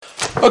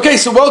Okay,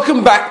 so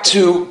welcome back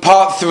to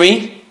part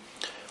 3,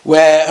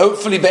 where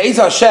hopefully Be'ez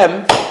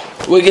Hashem,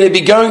 we're going to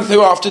be going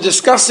through, after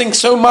discussing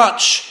so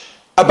much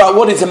about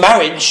what is a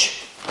marriage,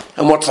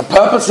 and what's the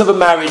purpose of a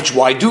marriage,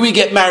 why do we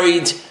get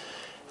married,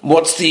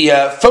 what's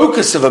the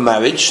focus of a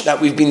marriage that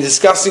we've been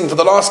discussing for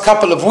the last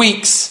couple of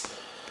weeks.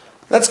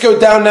 Let's go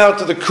down now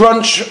to the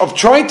crunch of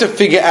trying to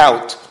figure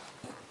out,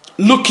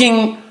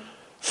 looking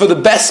for the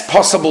best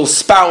possible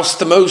spouse,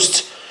 the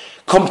most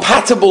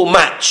compatible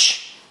match,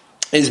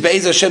 is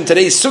Be'ez Hashem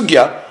today's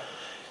sugya.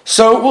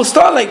 So we'll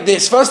start like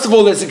this. First of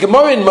all, there's a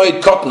Gemara in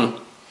Moed Katan.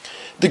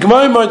 The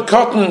Gemara in Moed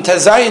Katan,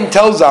 Tazayin,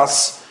 tells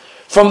us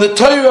from the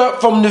Torah,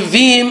 from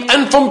Nevi'im,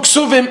 and from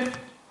Ksuvim,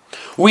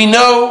 we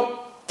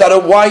know that a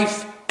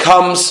wife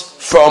comes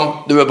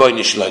from the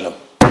Rabbeinu Shalom.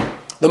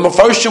 The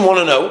Mefarshim want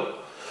to know,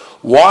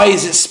 why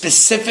is it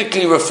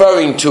specifically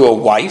referring to a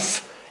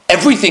wife?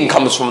 Everything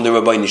comes from the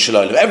Rabbeinu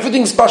Shalom.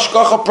 Everything's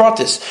Bashgacha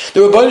Pratis. The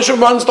Rabbeinu Shalom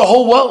runs the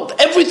whole world.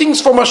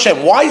 Everything's from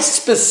Hashem. Why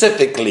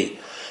specifically?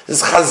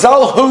 There's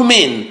Chazal home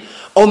in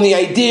on the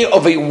idea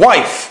of a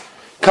wife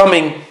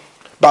coming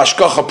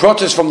Bashgacha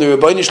Pratis from the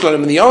Rabbeinu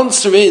Shalom. And the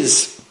answer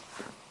is,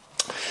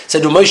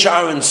 said Moshe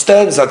Aaron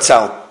Stern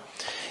Zatzal,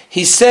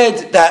 he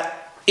said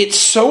that it's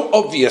so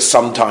obvious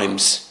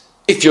sometimes,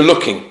 if you're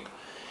looking,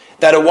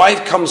 that a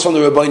wife comes from the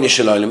Rabbeinu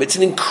Shalom. It's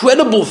an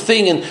incredible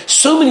thing, and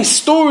so many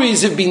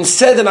stories have been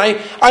said, and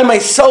I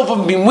myself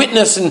have been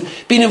witness and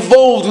been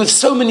involved with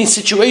so many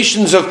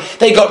situations of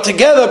they got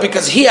together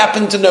because he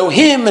happened to know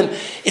him. And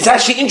it's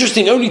actually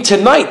interesting, only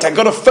tonight I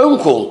got a phone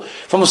call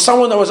from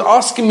someone that was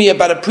asking me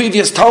about a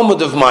previous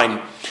Talmud of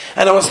mine,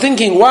 and I was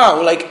thinking,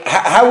 wow, like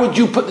how would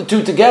you put the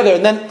two together?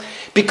 And then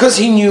because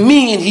he knew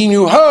me and he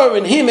knew her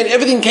and him and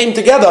everything came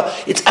together,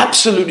 it's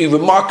absolutely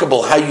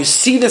remarkable how you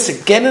see this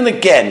again and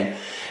again.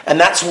 And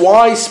that's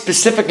why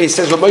specifically it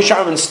says Moshe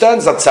Aaron Stern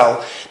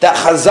Zatzal that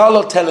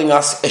Chazal are telling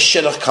us a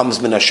shidduch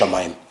comes min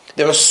hashamayim.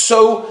 There are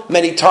so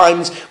many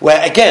times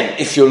where, again,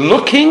 if you're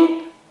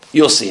looking,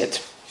 you'll see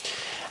it.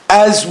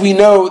 As we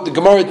know, the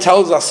Gemara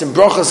tells us in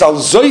Brachas al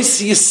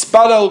zois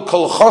yispadal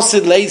kol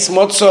chosid leis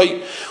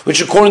motzoi,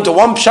 which according to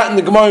one pshat in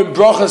the Gemara in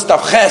Brachas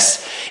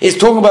Tavches is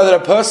talking about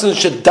that a person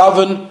should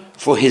daven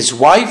for his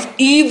wife,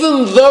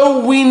 even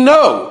though we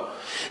know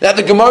that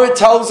the Gemara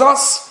tells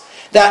us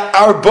that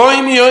our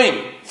boim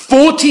yoim,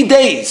 40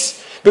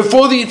 days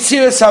before the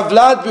Yetziras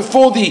Havlad,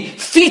 before the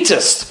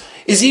fetus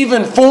is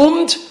even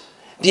formed,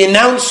 the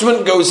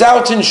announcement goes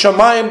out in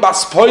Shamayim,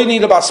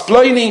 Basploini to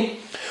Basploini.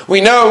 We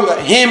know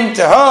that him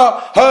to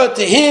her, her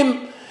to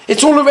him.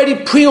 It's all already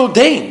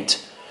preordained.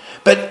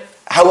 But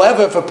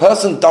however, if a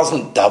person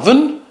doesn't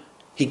daven,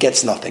 he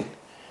gets nothing.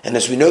 And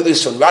as we know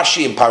this on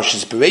Rashi in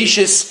Parshas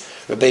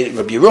Bereishis, Rabbi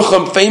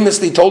Yerucham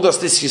famously told us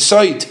this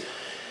Yesod,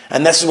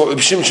 and this is what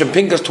Rabbi Shimshon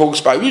Pinkas talks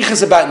about.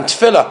 Riches about in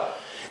Tefillah,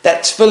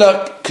 that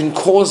Tefillah can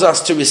cause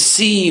us to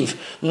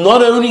receive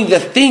not only the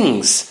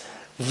things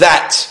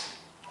that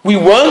we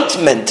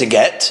weren't meant to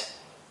get,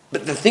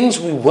 but the things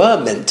we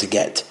were meant to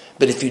get.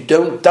 But if you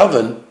don't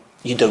daven,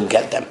 you don't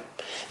get them.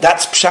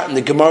 That's pshat in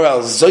the Gemara.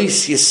 Al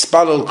zois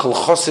yispalal kol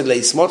chosid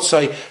leis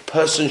motzai.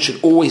 Person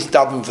should always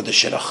daven for the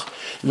shidduch,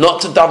 not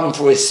to daven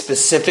for a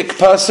specific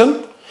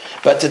person,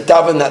 but to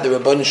daven that the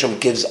Rebbeinu Shalom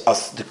gives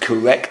us the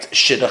correct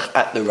shidduch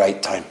at the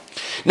right time.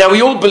 Now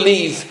we all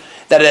believe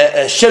that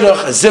a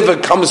shidduch, a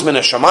zivug comes min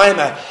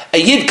hashamayim. A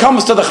yid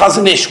comes to the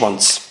Chazon Ish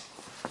once,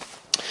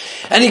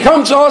 and he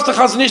comes to ask the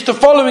Chazon Ish the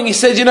following. He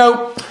says,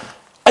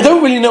 I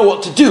don't really know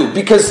what to do,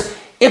 because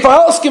if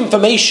I ask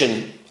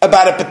information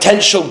about a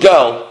potential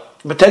girl,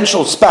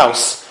 potential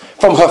spouse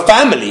from her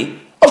family,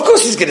 of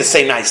course he's going to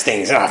say nice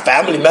things, and our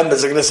family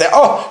members are going to say,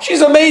 oh,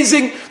 she's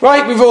amazing,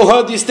 right? We've all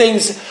heard these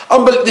things.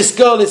 This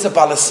girl is a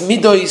balas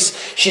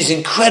midos, she's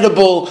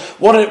incredible,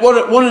 what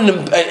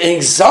an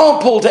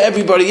example to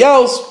everybody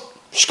else.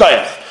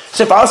 Shkoyach.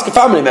 So if I ask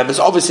family members,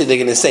 obviously they're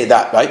going to say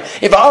that, right?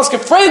 If I ask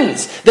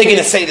friends, they're going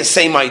to say the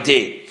same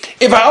idea.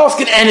 If I ask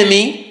an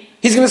enemy,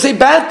 he's going to say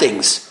bad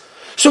things.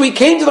 So he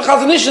came to the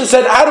Chazon Ish and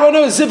said, how do I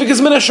know Zivik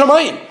is min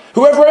hashamayim?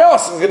 Whoever I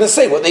ask is going to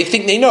say what they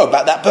think they know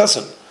about that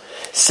person.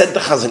 Said the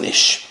Chazon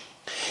Ish,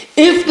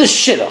 if the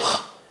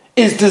shidduch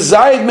is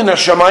desired min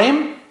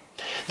hashamayim,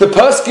 the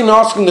person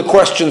asking the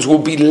questions will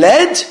be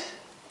led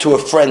to a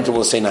friend who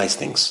will say nice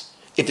things.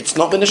 If it's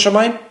not min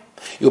hashamayim,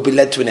 you'll be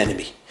led to an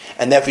enemy.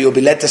 And therefore you'll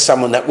be led to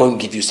someone that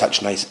won't give you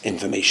such nice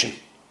information.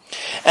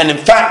 And in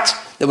fact,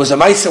 there was a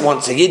Maisa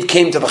once, a Yid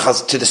came to the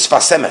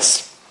Sfas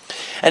Emes.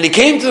 And he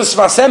came to the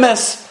Sfas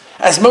Emes,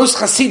 as most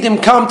Hasidim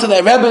come to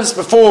their Rebbes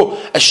before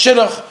a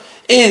shidduch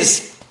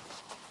is,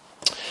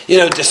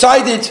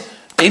 decided,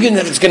 even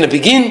if it's going to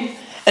begin.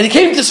 And he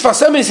came to the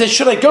Sfas Emes and said,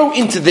 should I go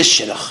into this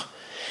shidduch?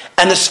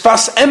 And the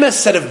Sfas Emes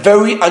said a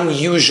very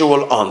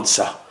unusual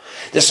answer.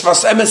 The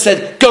Sfas Emes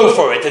said, go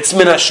for it, it's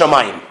min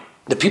hashamayim.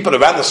 The people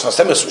around the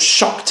Sfas Emes were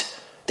shocked.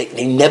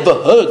 They never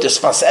heard the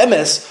Sfas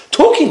Emes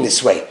talking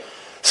this way.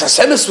 Sfas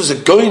Emes was a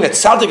goyin at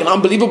tzaddik, an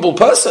unbelievable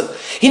person.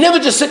 He never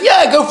just said,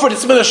 yeah, go for it,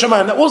 it's min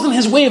hashamayim. That wasn't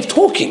his way of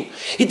talking.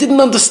 He didn't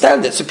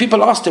understand it. So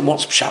people asked him,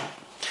 what's pshat?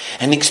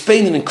 And he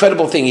explained an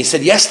incredible thing. He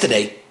said,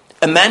 yesterday,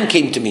 a man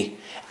came to me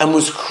and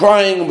was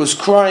crying.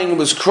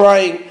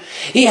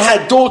 He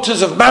had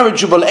daughters of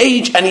marriageable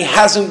age and he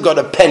hasn't got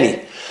a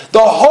penny. The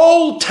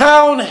whole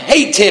town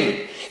hate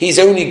him. He's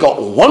only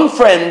got one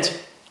friend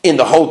in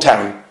the whole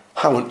town.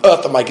 How on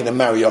earth am I going to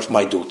marry off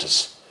my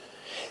daughters?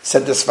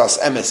 Said the Sfas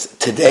Emes.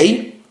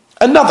 Today,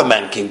 another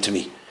man came to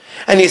me.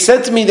 And he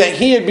said to me that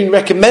he had been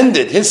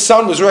recommended, his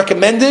son was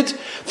recommended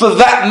for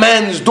that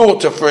man's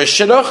daughter for a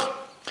shidduch.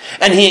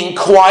 And he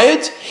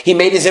inquired, he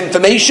made his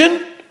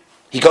information,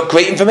 he got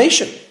great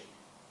information.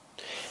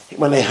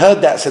 When I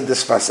heard that, said the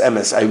Sfas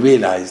Emes, I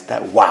realized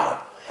that,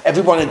 wow,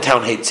 everyone in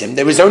town hates him.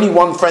 There is only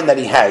one friend that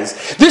he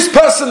has. This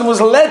person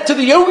was led to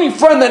the only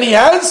friend that he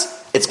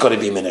has. It's got to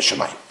be Min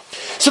HaShamayim.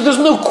 So there's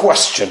no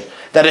question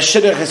that a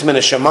shidduch is Min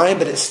HaShamayim,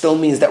 but it still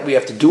means that we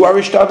have to do our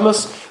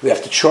ishtadlus, we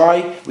have to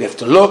try, we have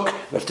to look,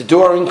 we have to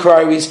do our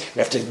inquiries, we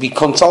have to be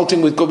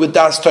consulting with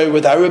Das Torah,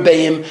 with our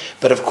Rebbeim,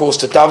 but of course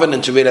to daven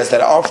and to realize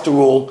that after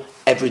all,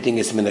 everything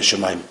is Min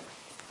HaShamayim.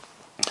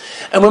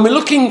 And when we're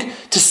looking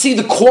to see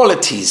the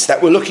qualities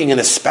that we're looking in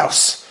a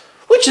spouse,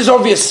 which is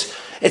obvious,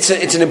 it's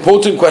an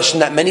important question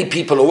that many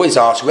people always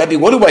ask, Rebbe,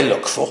 what do I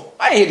look for?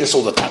 I hear this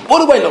all the time.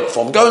 What do I look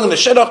for? I'm going on the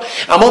shidduch,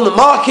 I'm on the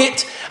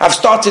market, I've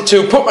started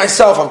to put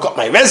myself, I've got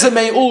my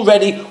resume all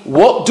ready.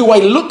 What do I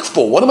look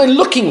for? What am I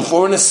looking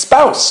for in a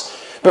spouse?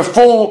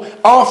 Before,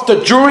 after,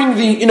 during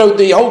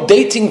the whole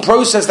dating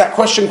process, that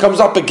question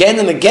comes up again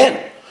and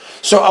again.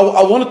 So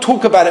I want to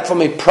talk about it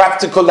from a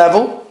practical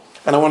level,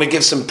 and I want to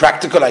give some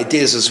practical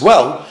ideas as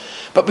well.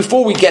 But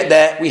before we get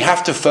there, we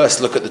have to first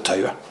look at the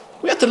Torah.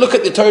 We have to look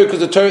at the Torah because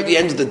the Torah at the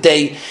end of the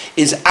day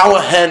is our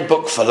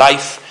handbook for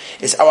life.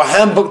 It's our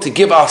handbook to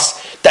give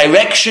us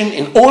direction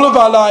in all of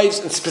our lives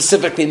and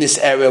specifically in this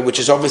area, which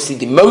is obviously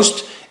the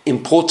most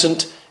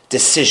important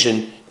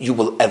decision you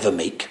will ever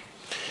make.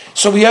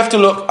 So we have to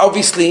look,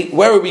 obviously,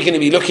 where are we going to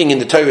be looking in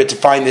the Torah to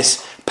find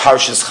this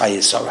Parshas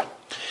Chayei Sarah?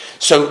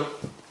 So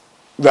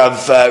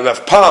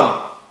Rav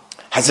Palm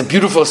has a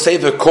beautiful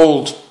sefer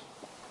called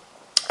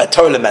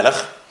Torah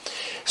Lemelech.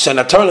 So in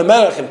Torah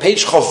Lemelech, in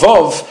page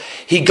Chavov,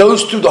 he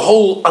goes through the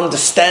whole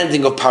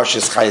understanding of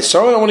Parshas Chayei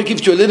Sarah. I want to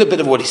give you a little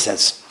bit of what he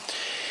says.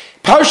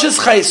 Parshas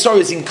Chayei Sarah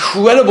is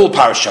incredible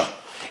parsha.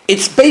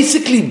 It's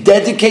basically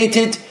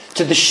dedicated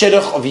to the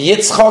shidduch of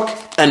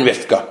Yitzchak and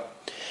Rivka.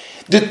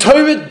 The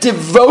Torah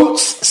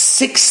devotes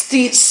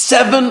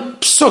 67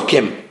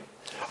 psukim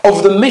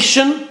of the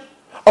mission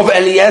of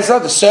Eliezer,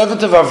 the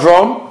servant of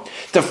Avram,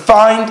 to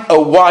find a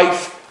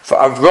wife for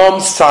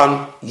Avram's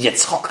son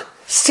Yitzchak.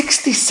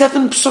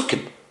 67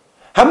 psukim.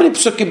 How many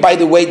psukim, by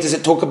the way, does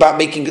it talk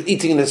about eating and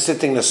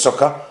sitting in a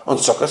sukkah on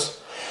sukkahs?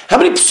 How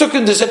many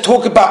psukim does it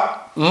talk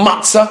about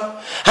matzah?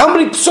 How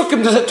many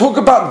psukim does it talk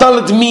about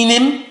daled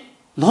minim?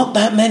 Not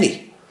that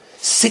many.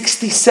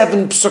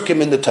 67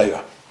 psukim in the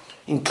Torah.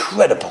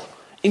 Incredible.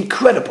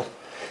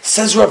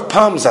 Says Rav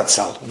Palm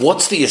Zatzal,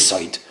 what's the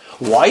aside?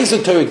 Why is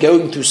the Torah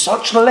going through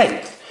such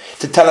length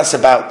to tell us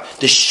about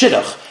the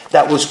shidduch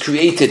that was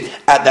created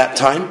at that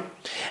time?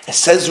 It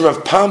says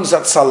Rav Palm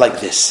Zatzal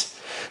like this.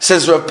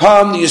 Says Rav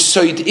Palm, the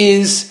aside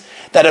is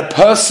that a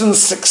person's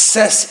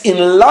success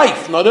in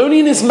life, not only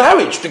in his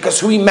marriage, because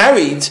who he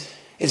married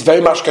is very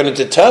much going to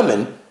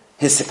determine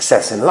his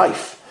success in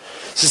life.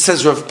 So it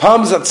says Rav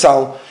Palm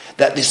Zatzal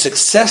that the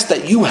success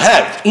that you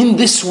have in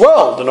this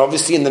world, and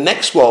obviously in the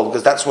next world,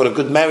 because that's what a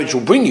good marriage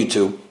will bring you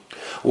to,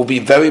 will be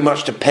very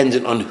much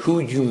dependent on who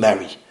you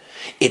marry.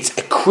 It's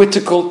a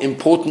critical,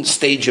 important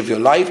stage of your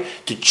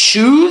life to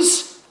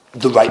choose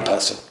the right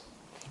person.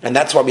 And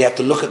that's why we have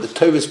to look at the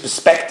Torah's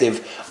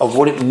perspective of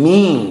what it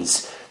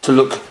means to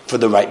look for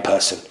the right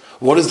person.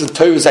 What is the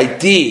Torah's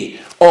idea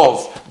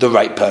of the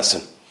right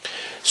person?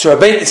 So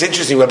it's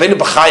interesting, Rabbeinu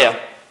Bechaya,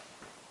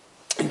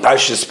 in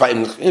Parshas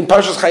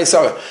Chayei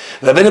Sarah,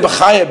 Rabbeinu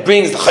Bechaya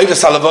brings the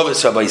Chovos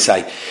HaLevavos, Rabbi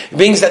Yisai,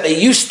 brings that there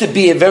used to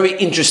be a very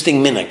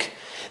interesting minhag.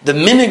 The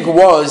minhag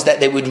was that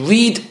they would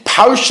read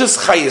Parshas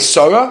Chayei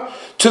Sarah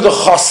to the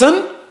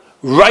Chassan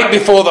right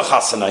before the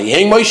Chasana. You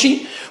hearing,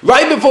 Moshe?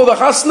 Right before the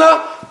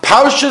Chasana,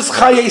 Parshas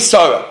Chayei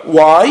Sarah.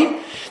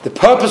 Why? The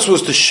purpose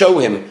was to show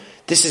him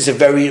this is a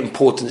very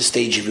important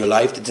stage of your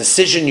life. The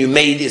decision you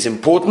made is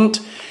important.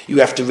 You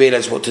have to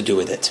realize what to do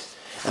with it.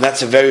 And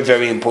that's a very,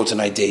 very important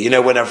idea. You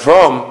know, when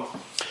Avram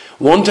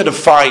wanted to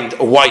find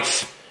a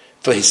wife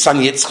for his son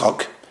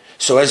Yitzchak,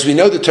 so as we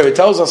know, the Torah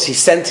tells us he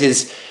sent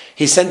his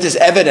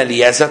Eved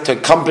Eliezer to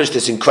accomplish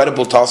this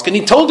incredible task. And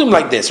he told him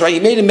like this, right? He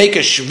made him make a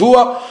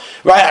shvuah,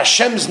 right?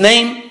 Hashem's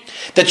name,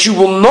 that you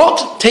will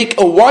not take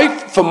a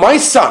wife for my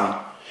son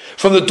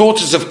from the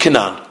daughters of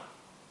Canaan.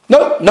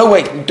 No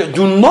way.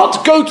 Do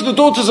not go to the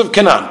daughters of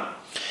Canaan.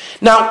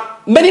 Now,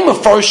 many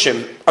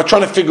Mefarshim are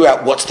trying to figure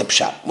out what's the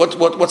pshat,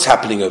 what's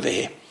happening over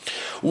here.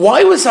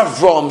 Why was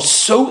Avram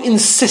so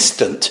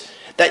insistent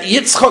that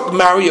Yitzchak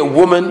marry a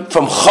woman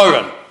from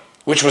Haran,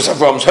 which was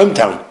Avram's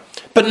hometown,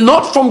 but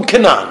not from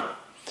Canaan?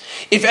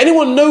 If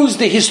anyone knows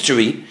the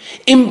history,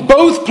 in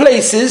both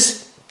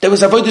places there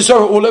was Avodah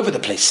Zarah all over the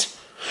place.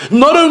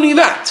 Not only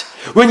that,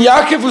 when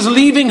Yaakov was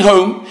leaving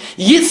home,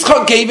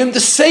 Yitzchak gave him the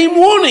same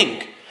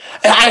warning.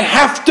 I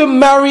have to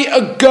marry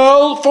a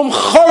girl from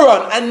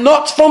Choron and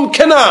not from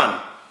Canaan.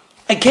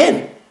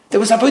 Again, there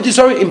was Avodah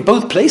Zarah in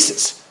both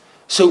places.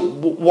 So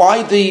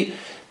why the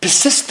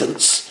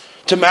persistence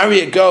to marry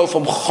a girl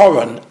from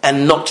Choron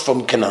and not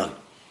from Canaan?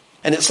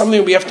 And it's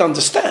something we have to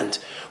understand.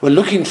 We're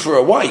looking for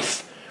a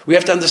wife. We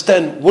have to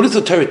understand, what is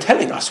the Torah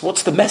telling us?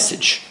 What's the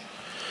message?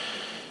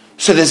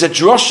 So there's a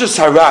Drosha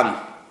Haran.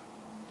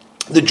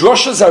 The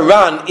Drosha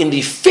Haran in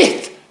the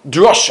 5th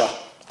Drosha.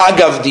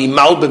 Agav, the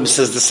Malbim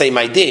says the same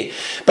idea.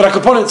 But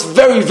Akapon, it's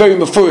very, very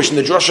mafurish in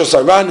the Drosha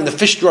Haran, in the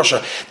 5th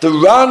Drosha. The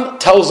Ran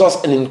tells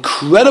us an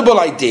incredible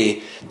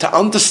idea to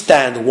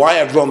understand why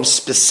Avram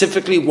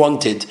specifically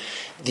wanted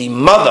the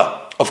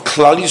mother of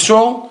Klal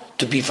Yisrael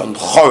to be from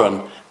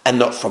Choron and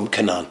not from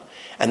Canaan.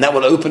 And that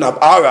will open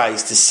up our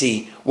eyes to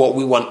see what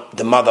we want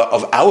the mother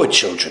of our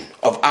children,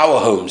 of our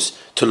homes,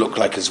 to look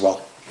like as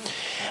well.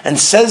 And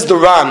says the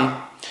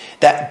Ran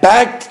that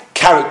bad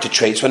character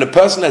traits, when a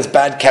person has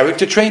bad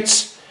character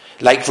traits,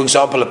 like for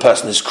example a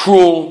person is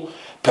cruel,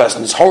 a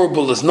person is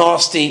horrible, is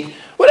nasty,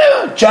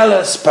 whatever,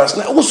 jealous,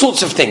 person, all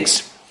sorts of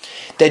things,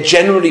 they're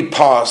generally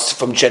passed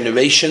from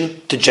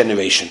generation to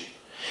generation.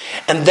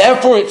 And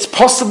therefore it's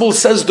possible,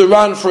 says the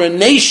Ran, for a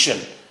nation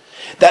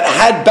that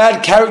had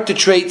bad character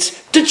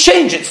traits to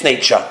change its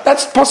nature.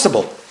 That's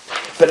possible.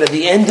 But at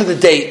the end of the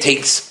day, it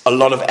takes a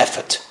lot of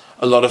effort,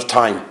 a lot of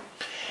time.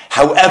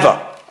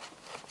 However,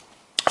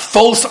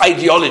 false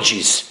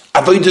ideologies,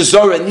 Avodah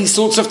Zarah and these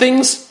sorts of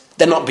things,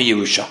 they're not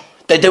B'Yerusha.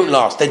 They don't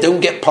last. They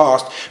don't get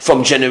passed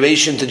from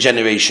generation to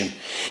generation.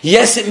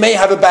 Yes, it may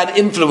have a bad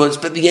influence,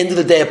 but at the end of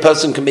the day, a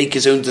person can make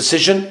his own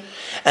decision,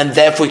 and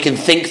therefore he can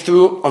think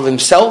through of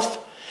himself,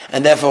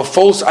 and therefore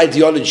false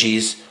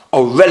ideologies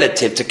are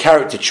relative to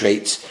character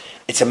traits.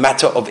 It's a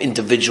matter of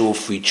individual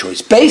free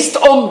choice. Based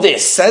on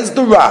this, says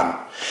the Ran,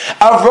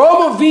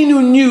 Avraham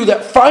Avinu knew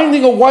that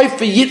finding a wife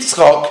for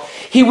Yitzchak,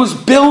 he was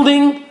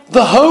building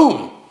the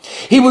home.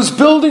 He was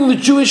building the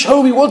Jewish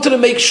home. He wanted to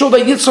make sure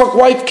that Yitzchak's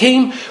wife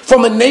came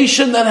from a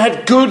nation that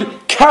had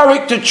good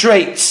character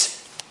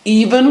traits,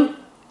 even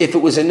if it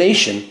was a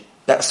nation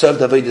that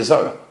served Avodah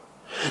Zarah.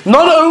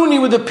 Not only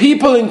were the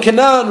people in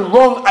Canaan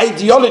wrong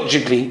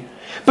ideologically,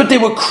 but they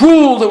were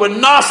cruel, they were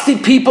nasty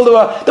people, they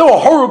were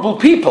horrible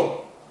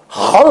people.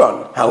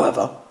 Choron,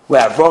 however,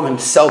 where Avram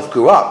himself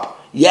grew up,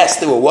 yes,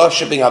 they were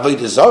worshipping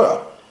Avodah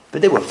Zarah,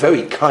 but they were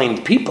very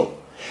kind people.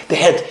 They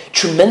had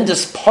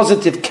tremendous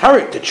positive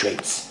character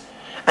traits.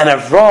 And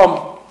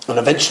Avram, and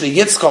eventually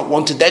Yitzchak,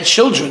 wanted their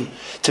children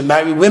to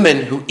marry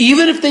women who,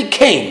 even if they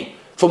came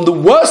from the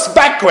worst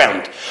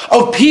background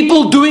of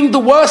people doing the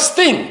worst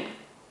thing,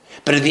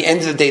 but at the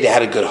end of the day they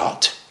had a good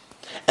heart.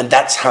 And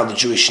that's how the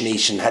Jewish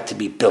nation had to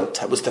be built.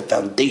 That was the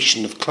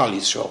foundation of Klal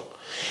Yisrael.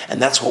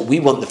 And that's what we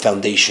want the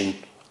foundation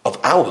of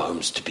our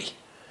homes to be.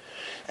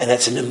 And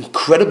that's an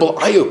incredible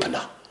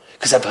eye-opener.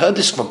 Because I've heard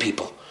this from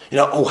people.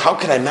 How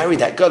can I marry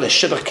that girl? A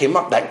shidduch came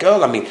up, that girl.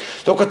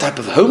 Look what type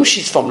of home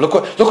she's from. Look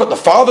what the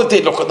father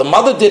did. Look what the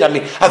mother did.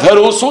 I've heard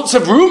all sorts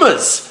of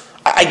rumors.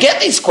 I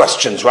get these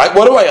questions, right?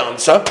 What do I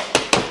answer?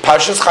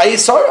 Parshas Chayei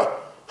Sarah.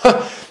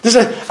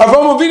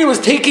 Avraham Avinu was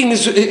taking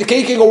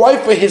a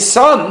wife for his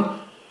son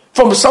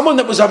from someone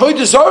that was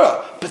Avodah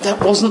Zarah. But that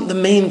wasn't the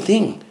main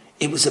thing.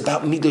 It was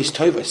about Midos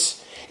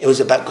Tovos. It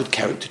was about good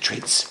character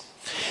traits.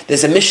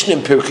 There's a Mishnah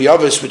in Pirkei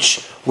Avos,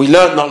 which we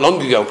learned not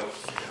long ago,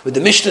 where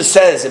the Mishnah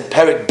says in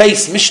Perek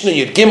Beis, Mishnah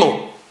Yud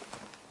Gimel,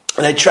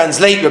 and I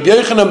translate, Rabbi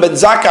Yochanan ben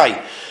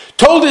Zakkai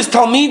told his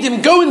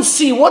Talmidim, go and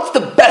see what's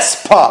the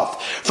best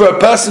path for a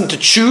person to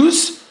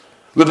choose.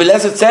 Rabbi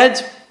Eliezer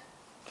said,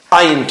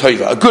 Ayin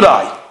Tova, a good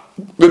eye.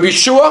 Rabbi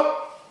Yeshua,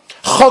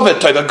 Choved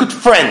Tova, a good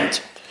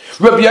friend.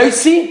 Rabbi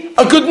Yossi,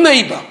 a good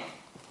neighbor.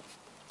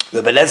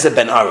 Rabbi Eliezer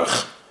ben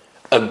Aruch,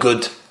 a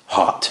good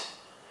heart.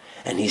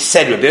 And he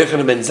said, Rabbi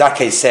Yochanan ben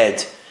Zakkai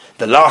said,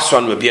 the last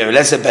one, Rabbi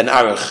Eliezer ben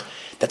Aruch,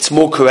 that's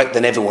more correct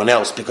than everyone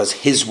else because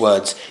his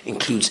words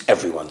includes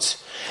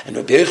everyone's. And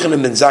Rabbi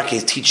Yochanan ben Zakkai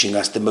is teaching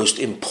us the most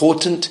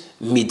important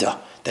midah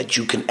that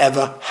you can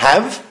ever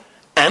have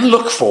and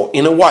look for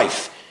in a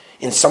wife,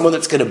 in someone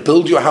that's going to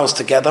build your house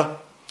together,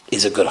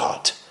 is a good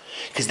heart.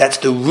 Because that's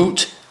the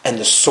root and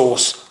the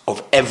source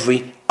of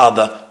every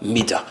other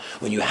midah.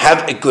 When you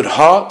have a good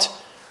heart,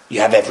 you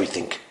have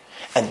everything.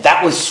 And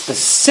that was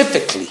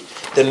specifically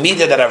the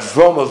midah that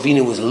Avraham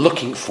Avinu was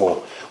looking for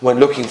when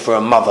looking for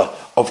a mother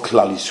of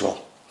Klal Yisrael.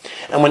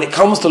 And when it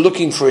comes to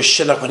looking for a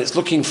shidduch, when it's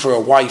looking for a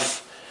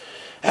wife,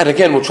 and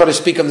again, we'll try to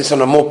speak on this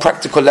on a more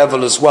practical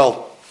level as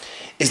well,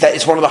 is that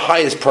it's one of the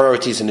highest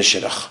priorities in the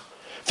shidduch.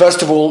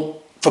 First of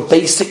all, for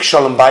basic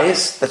shalom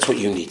bayis, that's what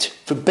you need.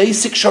 For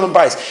basic shalom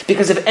bayis.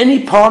 Because if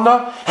any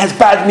partner has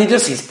bad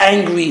midas, he's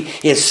angry,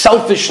 he has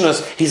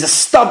selfishness, he's a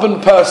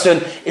stubborn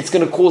person, it's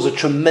going to cause a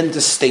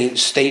tremendous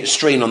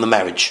strain on the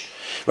marriage.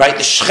 Right?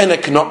 The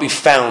shechina cannot be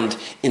found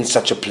in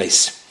such a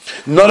place.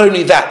 Not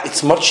only that,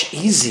 it's much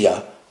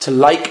easier to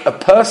like a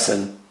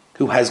person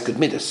who has good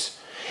midas.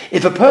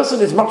 If a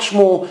person is much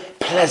more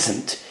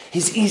pleasant,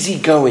 he's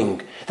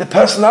easygoing, The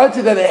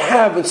personality that they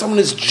have when someone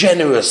is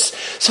generous.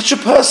 Such a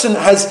person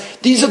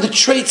these are the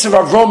traits of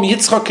Avram,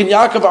 Yitzchak, and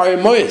Yaakov,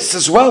 Aremoyes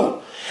as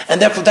well.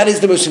 And therefore that is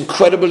the most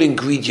incredible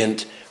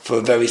ingredient for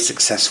a very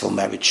successful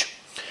marriage.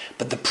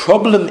 But the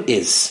problem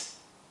is,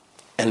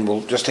 and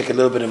we'll just take a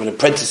little bit of an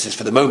apprentice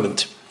for the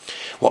moment,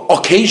 what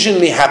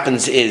occasionally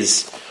happens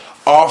is,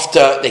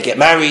 after they get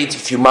married, a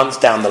few months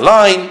down the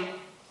line,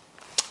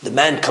 the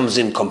man comes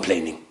in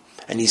complaining.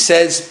 And he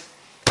says,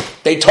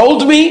 they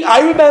told me, I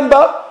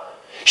remember,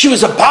 she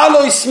was a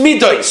balois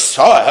midois.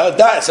 Oh, I heard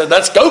that, so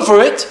let's go for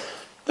it.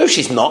 No,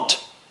 she's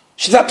not.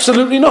 She's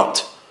absolutely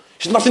not.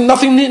 She's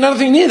nothing near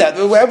that.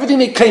 Everything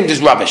they claimed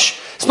is rubbish.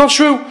 It's not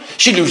true.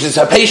 She loses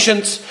her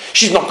patience.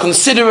 She's not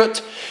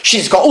considerate.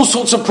 She's got all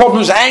sorts of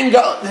problems,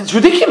 anger. It's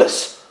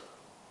ridiculous.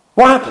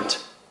 What happened?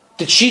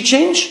 Did she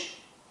change?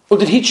 Or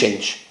did he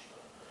change?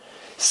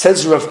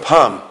 Says Rav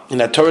Pam in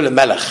HaTorah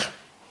LeMelech,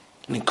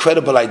 an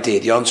incredible idea.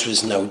 The answer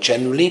is no.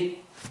 Generally,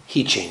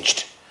 he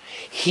changed.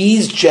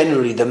 He's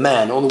generally the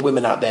man. All the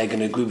women out there are going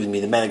to agree with me.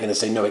 The men are going to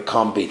say, no, it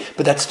can't be.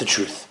 But that's the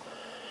truth.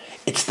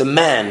 It's the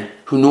man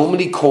who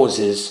normally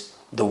causes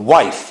the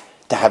wife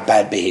to have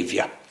bad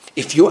behavior.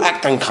 If you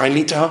act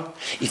unkindly to her,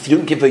 if you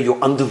don't give her your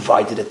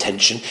undivided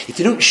attention, if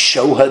you don't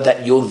show her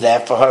that you're there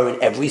for her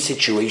in every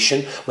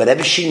situation,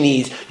 whatever she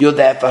needs, you're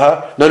there for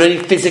her, not only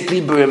physically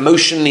but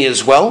emotionally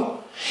as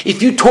well.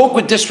 If you talk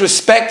with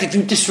disrespect, if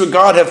you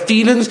disregard her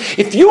feelings,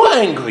 if you're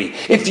angry,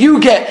 if you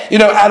get,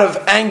 out of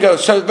anger,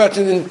 so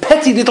in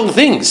petty little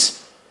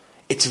things,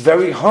 it's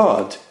very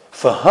hard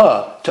for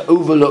her to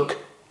overlook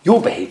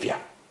your behavior.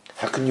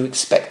 How can you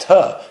expect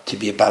her to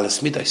be a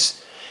balas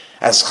midas?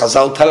 As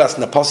Chazal tell us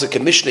in the Pasuk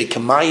in Mishlei,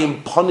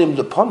 Kamayim ponim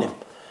leponim.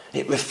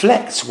 It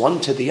reflects one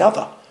to the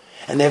other.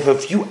 And therefore,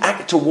 if you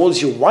act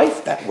towards your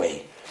wife that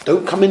way,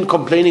 don't come in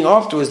complaining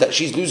afterwards that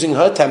she's losing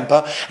her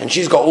temper and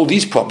she's got all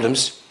these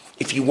problems.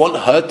 If you want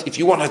her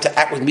to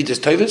act with midas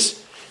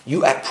tovas,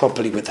 you act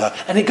properly with her.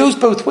 And it goes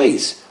both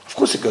ways. Of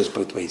course it goes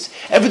both ways.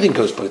 Everything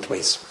goes both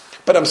ways.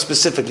 But I'm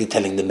specifically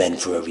telling the men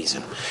for a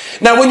reason.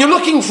 Now, when you're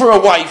looking for a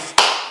wife,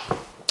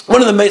 one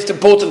of the most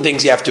important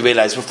things you have to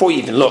realize before you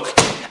even look,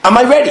 am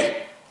I ready?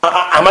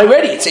 Am I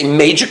ready? It's a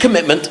major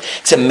commitment.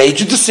 It's a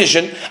major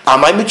decision.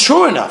 Am I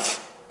mature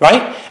enough?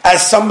 Right?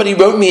 As somebody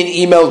wrote me an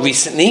email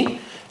recently,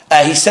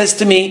 he says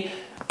to me,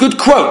 good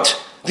quote,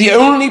 the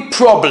only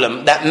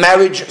problem that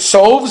marriage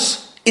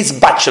solves is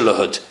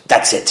bachelorhood.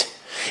 That's it.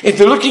 If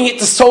you're looking at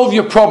to solve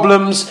your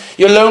problems,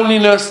 your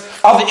loneliness,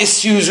 other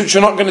issues which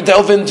you're not going to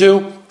delve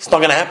into, it's not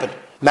going to happen.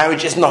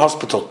 Marriage isn't a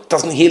hospital. It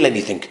doesn't heal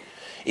anything.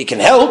 It can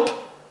help,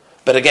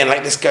 but again,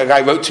 like this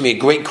guy wrote to me a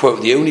great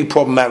quote, the only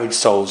problem marriage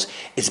solves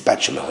is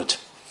bachelorhood.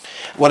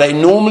 What I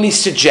normally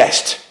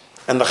suggest,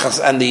 and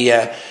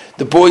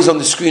the boys on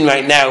the screen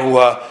right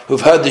now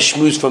who've heard the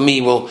shmooze from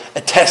me will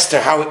attest to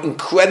how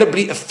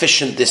incredibly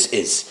efficient this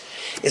is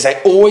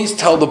I always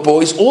tell the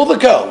boys, all the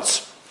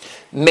girls,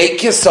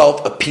 make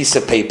yourself a piece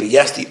of paper.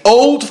 Yes, the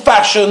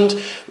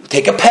old-fashioned,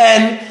 take a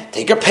pen,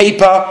 take a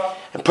paper,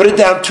 and put it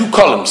down 2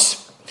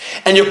 columns.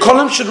 And your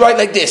column should write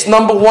like this.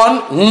 Number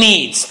 1,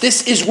 needs.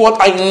 This is what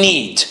I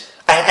need.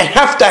 I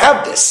have to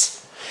have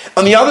this.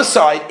 On the other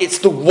side, it's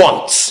the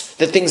wants,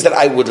 the things that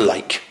I would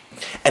like.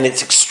 And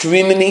it's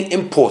extremely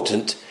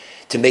important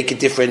to make a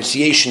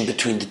differentiation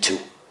between the two.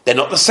 They're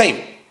not the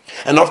same.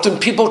 And often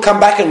people come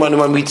back and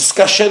when we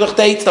discuss shidduch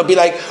dates, they'll be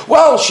like,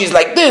 well, she's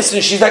like this,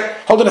 and she's like,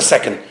 hold on a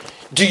second.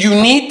 Do you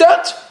need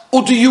that,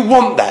 or do you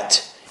want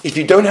that? If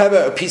you don't have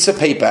a piece of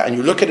paper and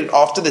you look at it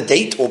after the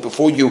date or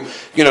before you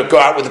go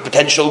out with a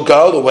potential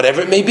girl or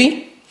whatever it may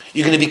be,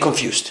 you're going to be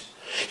confused.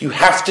 You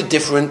have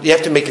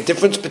to make a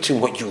difference between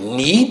what you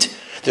need.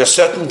 There are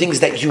certain things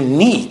that you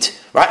need,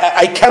 right?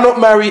 I cannot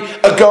marry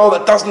a girl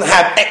that doesn't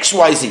have X,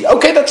 Y, Z.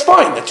 Okay, that's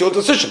fine. That's your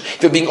decision.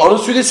 If you're being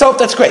honest with yourself,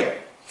 that's great.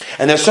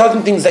 And there are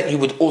certain things that you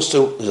would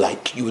also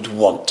like, you would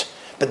want.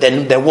 But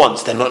then they're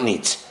wants, they're not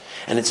needs.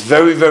 And it's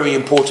very, very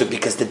important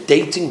because the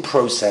dating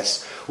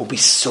process will be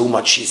so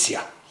much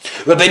easier.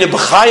 Rabbeinu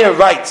Bechaya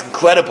writes,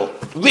 incredible,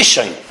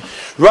 Rishon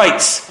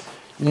writes,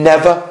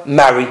 never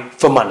marry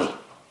for money.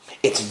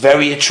 It's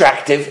very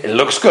attractive, it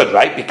looks good,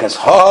 right? Because,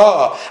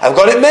 I've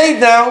got it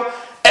made now,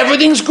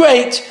 everything's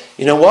great.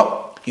 You know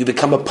what? You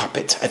become a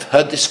puppet. I've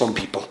heard this from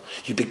people.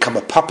 You become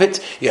a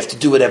puppet, you have to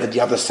do whatever the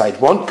other side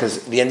want, because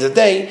at the end of the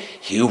day,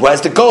 he who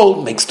has the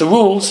gold makes the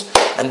rules,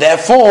 and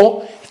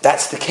therefore, if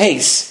that's the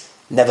case,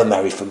 never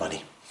marry for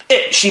money.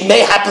 She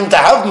may happen to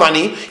have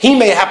money, he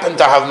may happen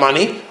to have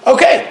money,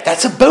 okay,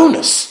 that's a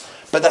bonus,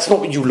 but that's not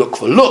what you look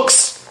for.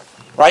 Looks,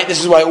 right?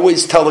 This is why I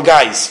always tell the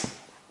guys,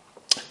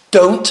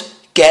 don't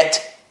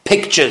get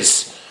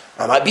pictures.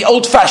 I might be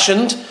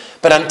old-fashioned,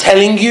 but I'm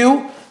telling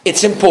you,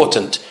 it's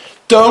important.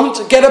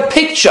 Don't get a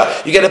picture.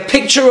 You get a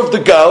picture of the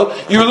girl,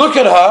 you look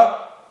at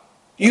her,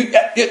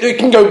 it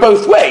can go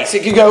both ways.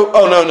 It can go,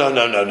 oh,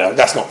 no,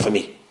 that's not for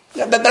me.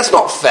 That's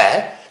not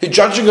fair. You're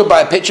judging her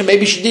by a picture,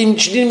 maybe she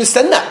didn't even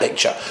send that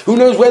picture. Who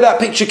knows where that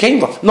picture came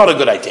from? Not a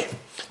good idea.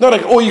 Not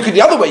like, or you could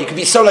the other way. You could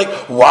be so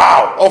like,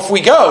 wow, off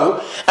we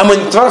go. And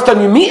when the first time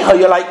you meet her,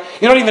 you're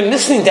not even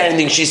listening to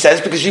anything she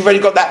says because you've already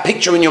got that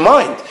picture in your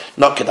mind.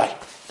 Not Kedai.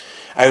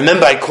 I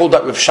remember I called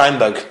up Rav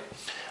Scheinberg.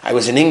 I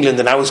was in England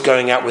and I was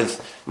going out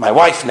with my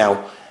wife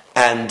now.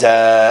 And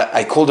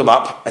I called him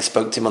up. I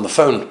spoke to him on the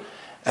phone.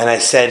 And I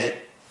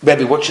said,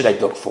 Rebbe, what should I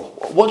look for?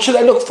 What should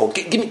I look for?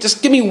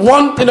 Give me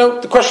one,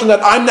 the question that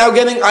I'm now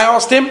getting. I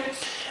asked him.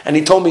 And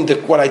he told me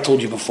what I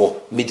told you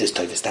before. Midas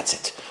Tovis, that's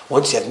it.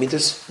 Once you have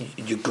Midas,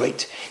 you're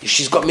great. If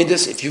she's got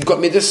Midas, if you've got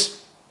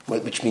Midas, well,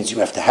 which means you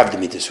have to have the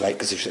Midas, right?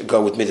 Because if you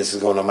go with Midas,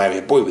 you're going to marry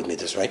a boy with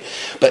Midas, right?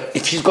 But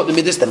if she's got the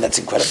Midas, then that's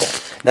incredible.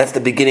 That's the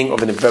beginning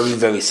of a very,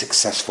 very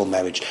successful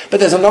marriage. But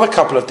there's another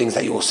couple of things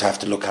that you also have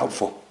to look out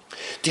for.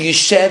 Do you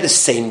share the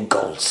same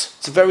goals?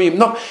 It's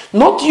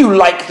not do you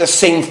like the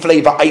same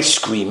flavor ice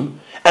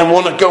cream and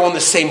want to go on the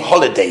same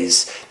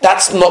holidays.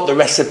 That's not the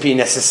recipe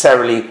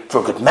necessarily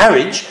for a good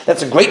marriage.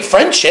 That's a great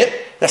friendship.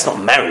 That's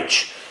not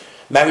marriage.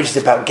 Marriage is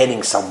about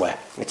getting somewhere.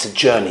 It's a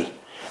journey.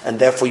 And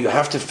therefore you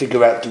have to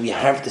figure out, do we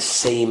have the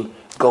same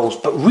goals,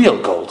 but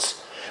real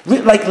goals?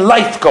 Like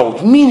life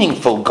goals,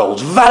 meaningful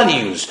goals,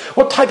 values.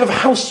 What type of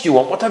house do you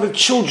want? What type of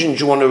children do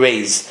you want to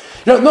raise?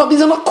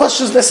 These are not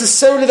questions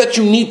necessarily that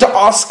you need to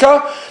ask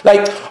her.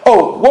 Like,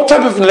 what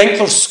type of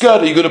length of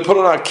skirt are you going to put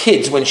on our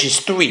kids when she's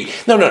 3?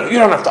 No, you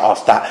don't have to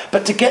ask that.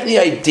 But to get the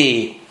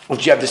idea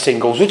of you have the same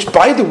goals, which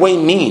by the way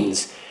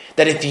means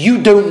that if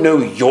you don't know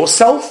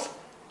yourself,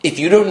 if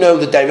you don't know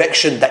the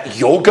direction that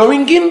you're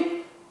going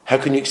in, how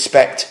can you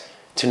expect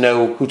to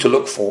know who to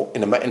look for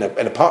in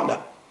a partner?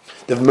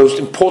 The most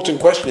important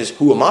question is,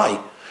 who am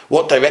I?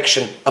 What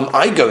direction am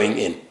I going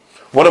in?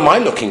 What am I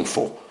looking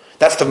for?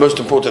 That's the most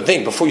important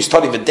thing. Before you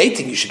start even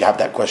dating, you should have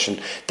that question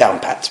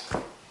down pat.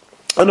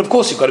 And of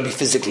course, you've got to be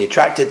physically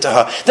attracted to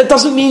her. That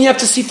doesn't mean you have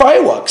to see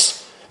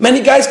fireworks.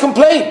 Many guys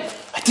complain,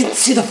 I didn't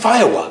see the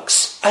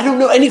fireworks. I don't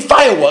know any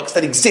fireworks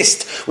that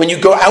exist when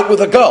you go out with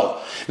a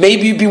girl.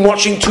 Maybe you've been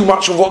watching too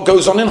much of what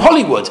goes on in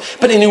Hollywood.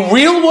 But in the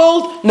real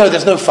world, no,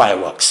 there's no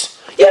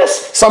fireworks.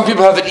 Yes, some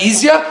people have it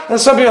easier and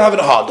some people have it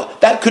harder.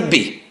 That could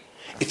be.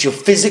 If you're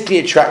physically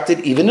attracted,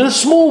 even in a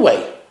small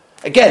way.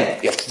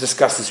 Again, you have to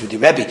discuss this with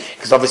your Rebbe,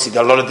 because obviously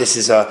a lot of this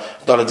is a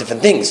lot of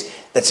different things.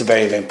 That's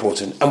very, very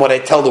important. And what I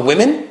tell the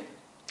women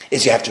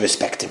is you have to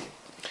respect him.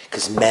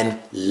 Because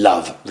men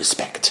love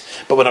respect.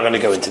 But we're not going to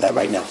go into that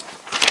right now.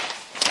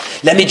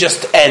 Let me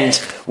just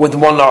end with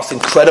one last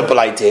incredible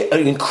idea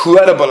for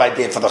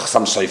the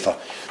Chassam Sofer.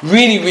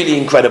 Really, really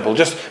incredible.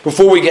 Just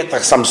before we get to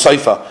Chassam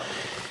Sofer,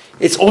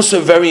 it's also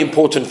very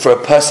important for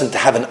a person to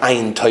have an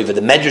ayin tova.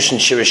 The Medrash in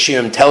Shir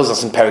Hashirim tells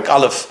us in Perek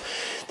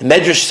Aleph, the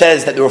Medrash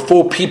says that there were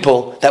 4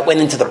 people that went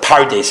into the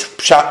Pardes,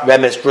 Pshat,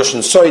 Remes, Rosh,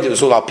 and Soid. It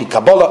was all Al-Pi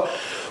Kabbalah.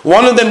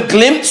 One of them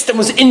glimpsed and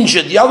was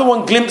injured. The other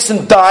one glimpsed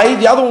and died.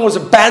 The other one was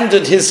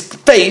abandoned his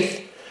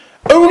faith.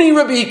 Only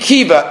Rabbi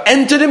Akiva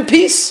entered in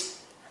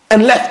peace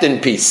and left in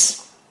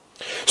peace.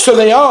 So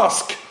they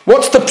ask,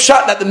 what's the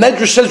Pshat that the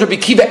Medrash says Rabbi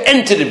Akiva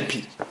entered in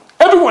peace?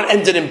 Everyone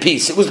entered in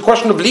peace. It was a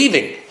question of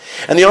leaving.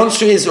 And the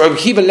answer is Rabbi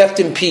Akiva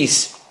left in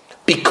peace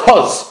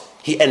because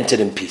he entered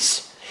in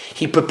peace.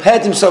 He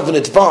prepared himself in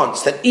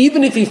advance that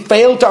even if he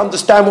failed to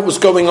understand what was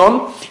going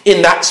on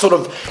in that sort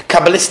of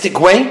Kabbalistic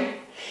way,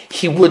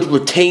 he would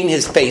retain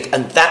his faith,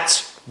 and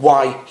that's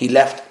why he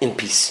left in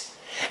peace.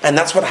 And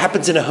that's what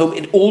happens in a home.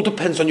 It all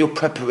depends on your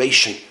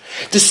preparation.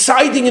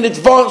 Deciding in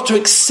advance to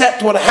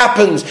accept what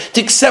happens,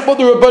 to accept what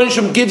the Rebbeinu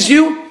Shalom gives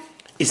you,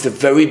 is the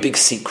very big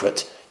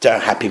secret to a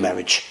happy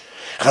marriage.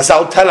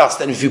 Chazal tell us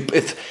that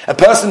if a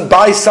person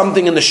buys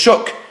something in the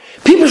shuk,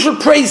 people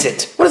should praise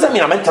it. What does that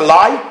mean? I meant to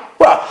lie?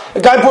 Well, a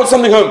guy brought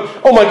something home.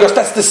 Oh my gosh,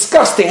 that's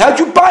disgusting. How'd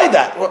you buy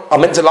that? Well, I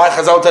meant to lie.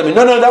 Chazal tell me,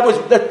 no,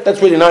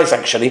 that's really nice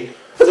actually.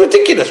 That's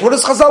ridiculous. What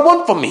does Chazal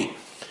want from me?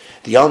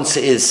 The answer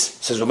is,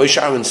 says Moshe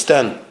Aaron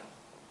Stern,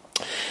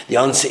 the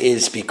answer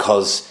is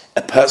because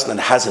a person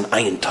that has an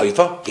ayin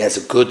tova, he has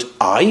a good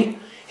eye,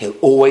 he'll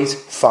always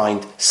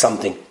find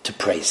something to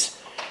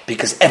praise.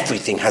 Because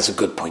everything has a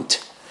good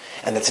point.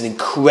 And that's an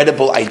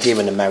incredible idea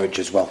in a marriage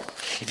as well.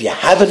 If you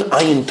have an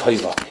ayin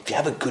tova, if you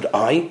have a good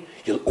eye,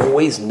 you'll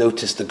always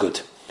notice the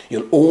good.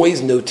 You'll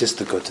always notice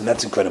the good, and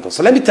that's incredible.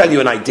 So let me tell you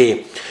an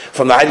idea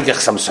from the Heilige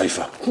Chassam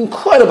Sofer.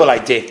 Incredible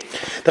idea.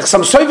 The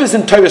Chassam Sofer is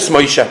in Torah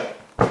Moshe.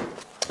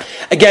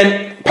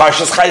 Again,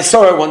 Parshas Chayei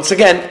Sarah once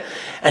again,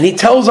 and he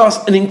tells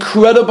us an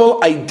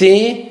incredible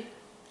idea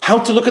how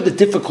to look at the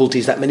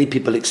difficulties that many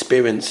people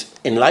experience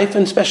in life,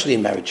 and especially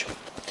in marriage.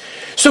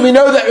 So we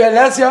know that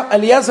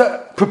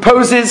Eliezer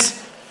proposes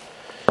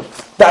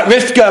that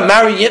Rivka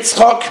marry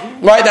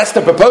Yitzchak, right? That's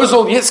the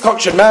proposal. Yitzchak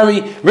should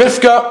marry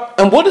Rivka.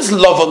 And what does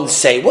Lavan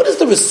say? What is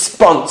the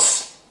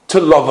response to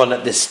Lavan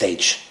at this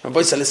stage? And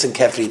boys, listen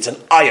carefully. It's an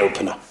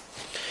eye-opener.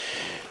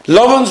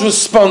 Lavan's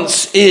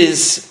response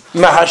is,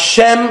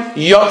 Mahashem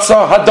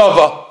Yotza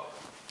Hadava.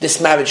 This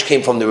marriage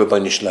came from the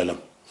Rebbeinu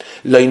Shalom.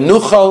 Lo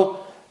nuchal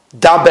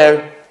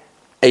daber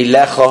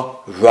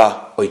eilecha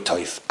ra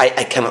oitoif.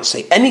 I cannot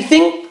say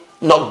anything,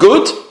 not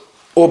good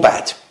or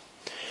bad.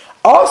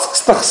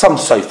 Asks the Chassam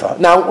Sofer.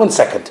 Now, one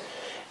second.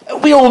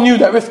 We all knew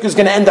that Rivka is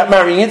going to end up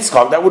marrying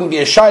Yitzchak. That wouldn't be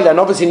a shaila, and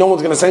obviously no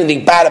one's going to say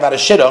anything bad about a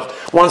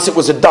shidduch once it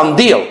was a done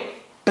deal.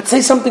 But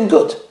say something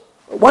good.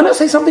 Why not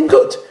say something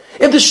good?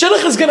 If the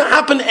shidduch is going to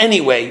happen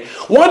anyway,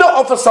 why not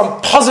offer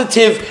some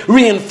positive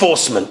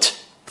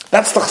reinforcement?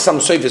 That's the Chassam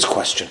Sofer's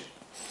question.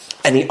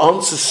 And he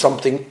answers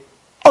something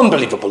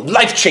unbelievable,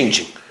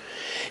 life-changing.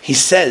 He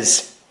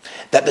says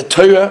that the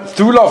Torah,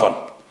 through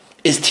Lavan,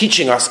 is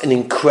teaching us an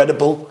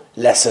incredible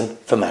lesson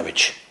for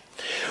marriage.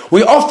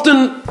 We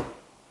often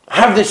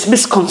have this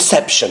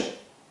misconception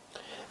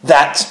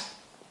that,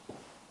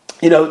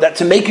 that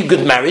to make a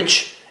good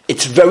marriage,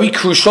 it's very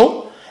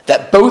crucial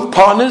that both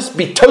partners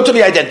be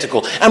totally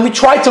identical. And we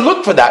try to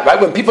look for that, right?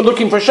 When people are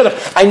looking for a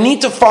shidduch, I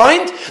need to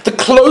find the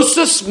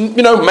closest,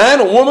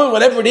 man or woman,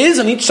 whatever it is,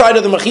 on each side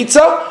of the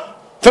mechitza,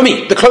 for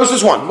me, the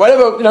closest one,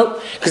 whatever,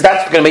 because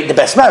that's going to make the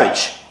best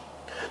marriage.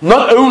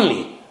 Not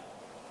only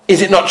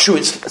is it not true,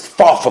 it's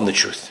far from the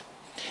truth.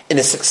 In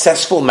a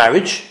successful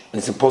marriage, and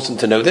it's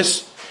important to know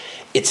this,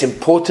 it's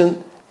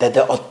important that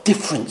there are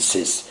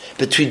differences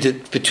between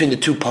the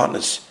two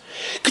partners.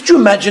 Could you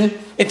imagine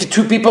if the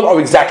two people are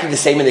exactly the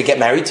same and they get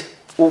married?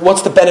 Well,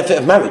 what's the benefit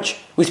of marriage?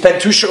 We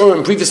spent 2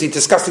 shiurim previously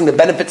discussing the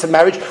benefits of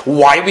marriage,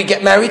 why we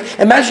get married.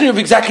 Imagine you're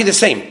exactly the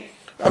same.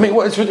 I mean,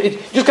 you're just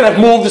going to have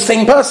more of the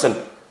same person.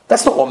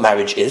 That's not what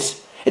marriage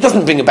is. It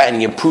doesn't bring about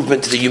any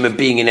improvement to the human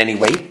being in any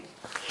way.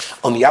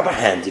 On the other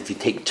hand, if you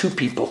take 2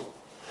 people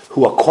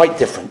who are quite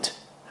different,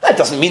 that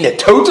doesn't mean they're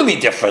totally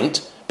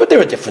different, but there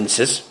are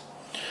differences,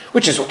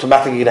 which is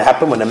automatically going to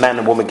happen when a man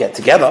and woman get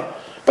together.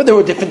 But there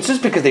were differences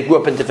because they grew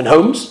up in different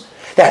homes,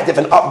 they had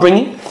different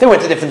upbringing, they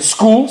went to different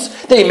schools,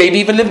 they maybe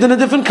even lived in a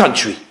different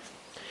country.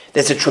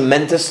 There's a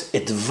tremendous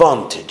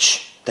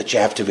advantage that you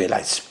have to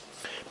realize.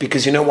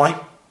 Because you know why?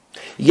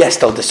 Yes,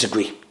 they'll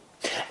disagree.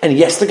 And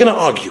yes, they're going to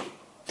argue.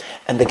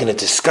 And they're going to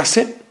discuss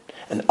it.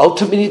 And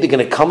ultimately, they're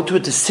going to come to a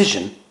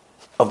decision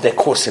of their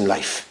course in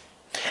life.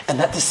 And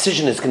that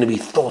decision is going to be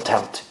thought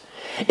out.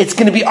 It's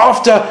going to be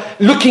after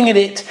looking at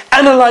it,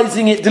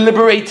 analyzing it,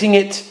 deliberating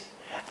it.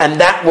 And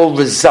that will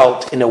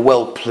result in a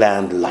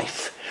well-planned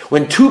life.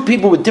 When 2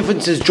 people with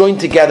differences join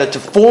together to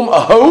form a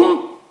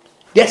home,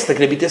 yes, there are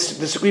going to be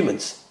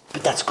disagreements.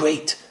 But that's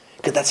great,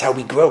 because that's how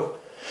we grow.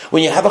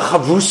 When you have a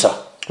chavrusa,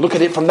 look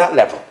at it from that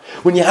level.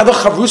 When you have a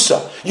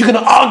chavrusa, you're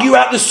going to argue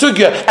out the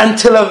sugya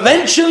until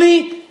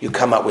eventually you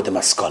come out with the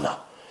maskana,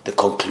 the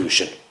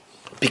conclusion.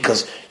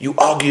 Because you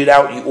argued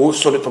out, you all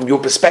saw it from your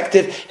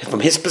perspective, from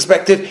his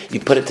perspective, you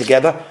put it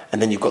together,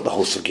 and then you've got the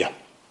whole sugya.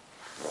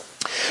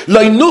 There's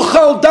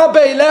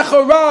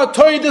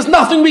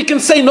nothing we can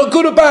say, not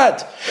good or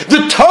bad. The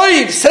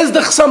toiv, says the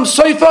Chassam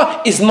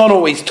Sofer, is not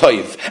always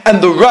toiv. And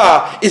the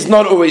ra is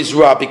not always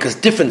ra, because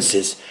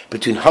differences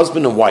between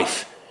husband and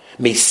wife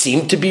may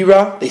seem to be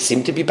ra, they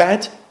seem to be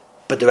bad,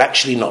 but they're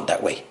actually not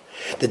that way.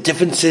 The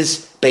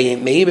differences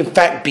may in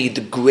fact be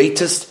the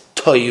greatest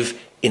toiv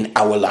in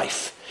our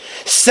life.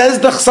 Says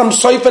the Chassam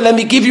Sofer, let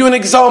me give you an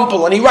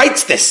example, and he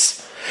writes this.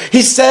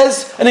 He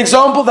says, an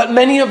example that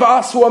many of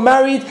us who are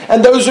married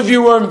and those of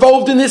you who are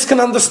involved in this can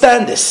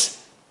understand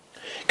this.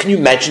 Can you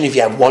imagine if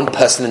you have one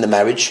person in the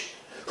marriage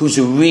who's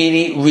a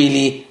really,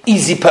 really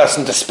easy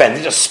person to spend?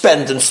 They just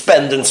spend and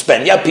spend and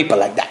spend. You have people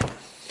like that.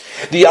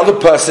 The other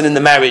person in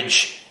the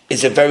marriage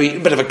is a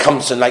bit of a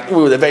cumson, like,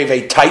 they're very,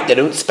 very tight, they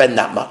don't spend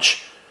that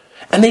much.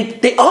 And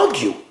they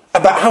argue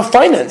about how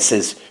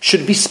finances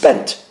should be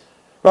spent,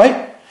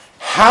 right?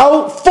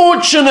 How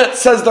fortunate,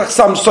 says the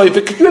Chassam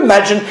Sofer. Could you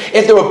imagine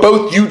if they were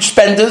both huge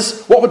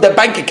spenders? What would their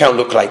bank account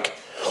look like?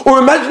 Or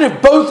imagine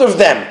if both of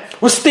them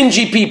were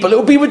stingy people. It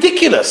would be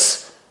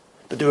ridiculous.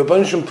 But the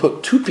Rebbeinu Shalom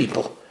put 2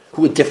 people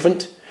who are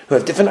different, who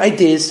have different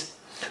ideas,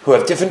 who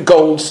have different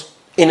goals,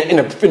 in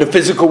a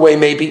physical way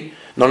maybe,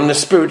 not in a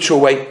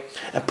spiritual way,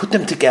 and put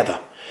them together.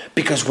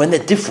 Because when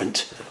they're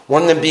different,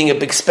 one of them being a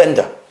big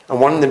spender and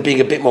one of them being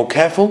a bit more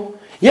careful,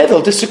 yeah,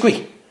 they'll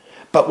disagree.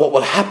 But what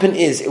will happen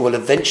is it will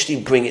eventually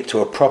bring it to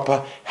a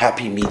proper,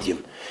 happy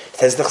medium.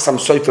 Says the Chassam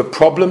Sofer,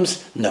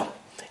 problems? No.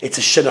 It's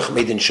a shidduch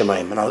made in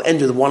Shemayim. And I'll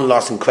end with one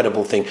last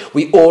incredible thing.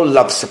 We all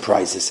love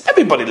surprises.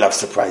 Everybody loves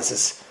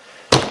surprises.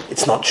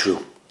 It's not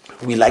true.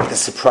 We like the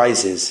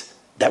surprises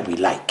that we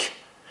like.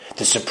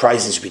 The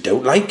surprises we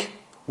don't like,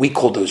 we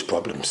call those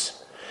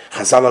problems.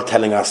 Chazal are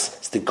telling us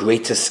it's the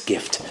greatest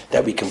gift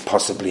that we can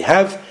possibly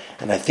have.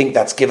 And I think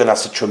that's given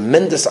us a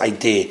tremendous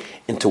idea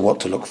into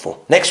what to look for.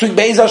 Next week,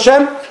 Be'ez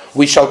Hashem,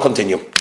 we shall continue.